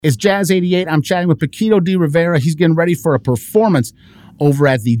It's Jazz 88. I'm chatting with Paquito D'Rivera. He's getting ready for a performance over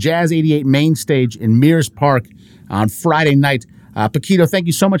at the Jazz 88 main stage in Mears Park on Friday night. Paquito, thank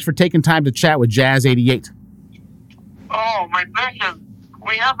you so much for taking time to chat with Jazz 88. Oh, my pleasure.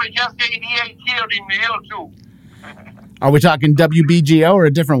 We have a Jazz 88 here in New York, too. Are we talking WBGO or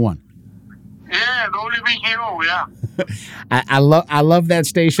a different one? Yeah, WBGO, yeah. I love that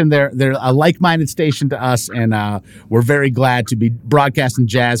station. They're a like-minded station to us, and we're very glad to be broadcasting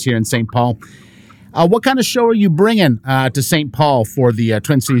jazz here in St. Paul. What kind of show are you bringing to St. Paul for the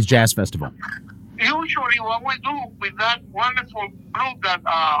Twin Cities Jazz Festival? Usually what we do with that wonderful group that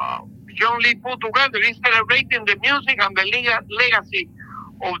John Lee put together is celebrating the music and the legacy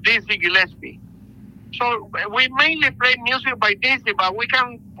of Dizzy Gillespie. So we mainly play music by Dizzy, but we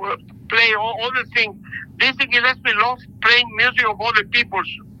can play all other things. Dizzy Gillespie loves playing music of other people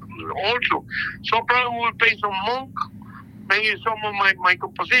also. So probably we'll play some Monk, maybe some of my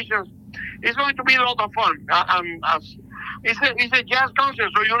compositions. It's going to be a lot of fun. It's a jazz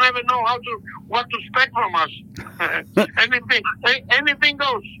concert, so you never know what to expect from us. Anything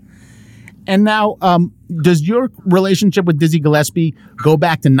goes. And now, does your relationship with Dizzy Gillespie go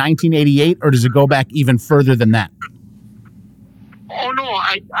back to 1988, or does it go back even further than that? Oh no,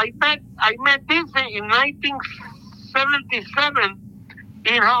 I met Dizzy in 1977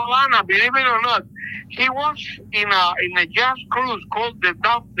 in Havana. Believe it or not, he was in a jazz cruise called the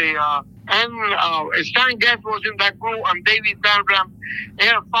Duff. And Stan Getz was in that crew, and David Dunham,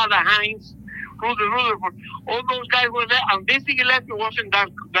 and Father Hines, Rudy Rutherford. All those guys were there, and Dizzy Gillespie was in that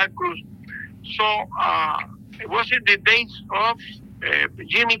cruise. So it was in the days of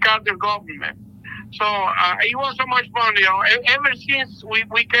Jimmy Carter's government. So it was so much fun, you know. Ever since we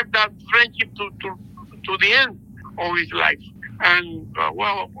kept that friendship to the end of his life, and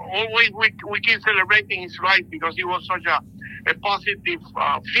always we keep celebrating his life because he was such a positive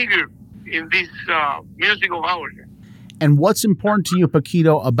figure in this music of ours. And what's important to you,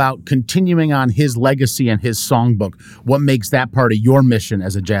 Paquito, about continuing on his legacy and his songbook? What makes that part of your mission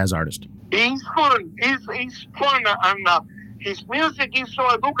as a jazz artist? He's fun. He's fun, and his music is so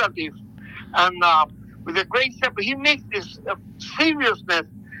educative. And with a great step, he makes this seriousness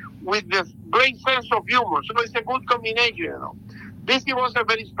with this great sense of humor. So it's a good combination, you know. This was a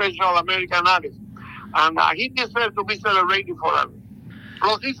very special American artist, and he deserves to be celebrated forever.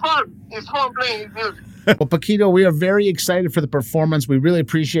 Plus, it's fun. It's fun playing his music. Well, Paquito, we are very excited for the performance. We really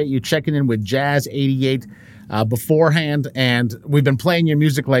appreciate you checking in with Jazz 88 beforehand, and we've been playing your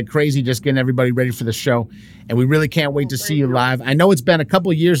music like crazy, just getting everybody ready for the show, and we really can't wait to see you live. I know it's been a couple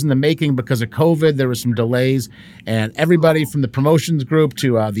of years in the making because of COVID. There were some delays, and everybody from the promotions group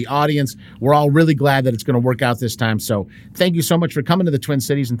to the audience, we're all really glad that it's going to work out this time. So thank you so much for coming to the Twin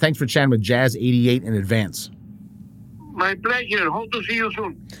Cities, and thanks for chatting with Jazz 88 in advance. My pleasure. Hope to see you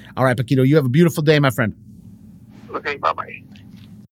soon. All right, Paquito, you have a beautiful day, my friend. Okay, bye-bye.